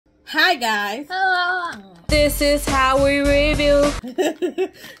Hi guys. Hello. This is how we review.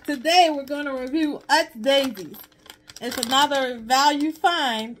 Today we're going to review Utz Daisies. It's another value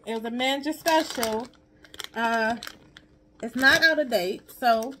find. It was a manager special. It's not out of date,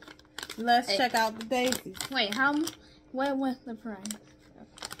 so let's check out the daisies. Wait, what was the price?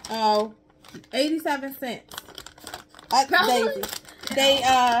 Oh, 87 cents. Utz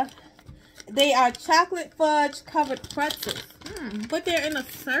Daisies. They are chocolate fudge covered pretzels. But they're in a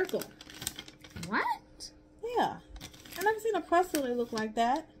circle. What? Yeah. I've never seen a pretzel that look like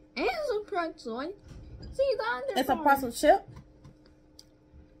that. It's a pretzel. See the under It's a part. pretzel chip.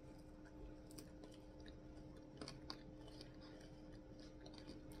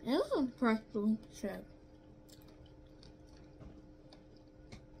 It's a pretzel chip.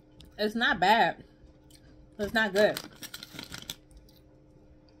 It's not bad. It's not good.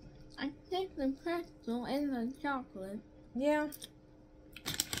 I think the pretzel and the chocolate. Yeah.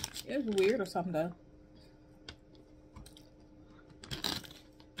 It's weird or something though.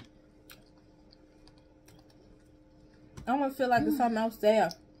 I almost feel like there's something else there.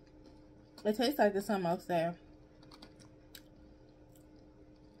 It tastes like there's something else there.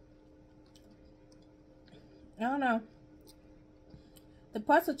 I don't know. The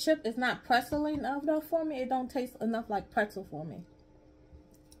pretzel chip is not pretzel enough though for me. It don't taste enough like pretzel for me.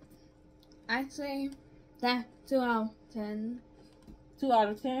 I say that's 2 out of 10. 2 out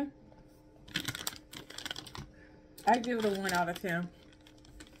of 10? I give it a 1 out of 10.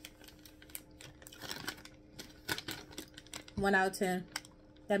 1 out of 10.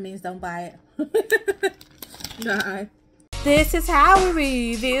 That means don't buy it. Nah. This is how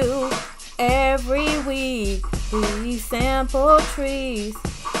we review. Every week we sample trees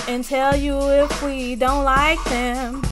and tell you if we don't like them.